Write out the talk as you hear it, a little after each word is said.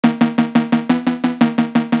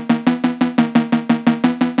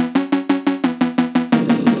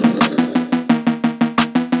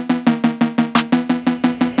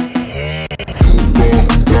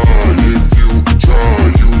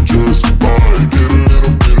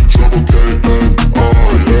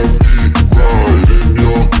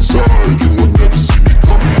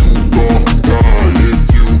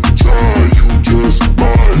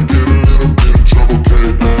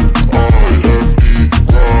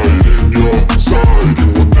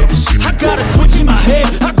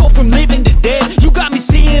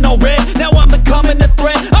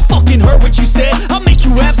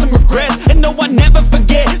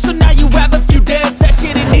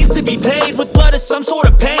sort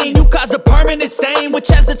of pain. You caused a permanent stain, which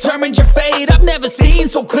has determined your fate. I've never seen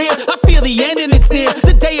so clear, I feel the end and it's near.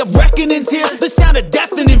 The day of reckoning's here, the sound of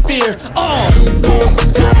deafening fear. You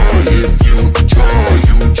won't die if you try,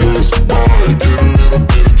 you just might.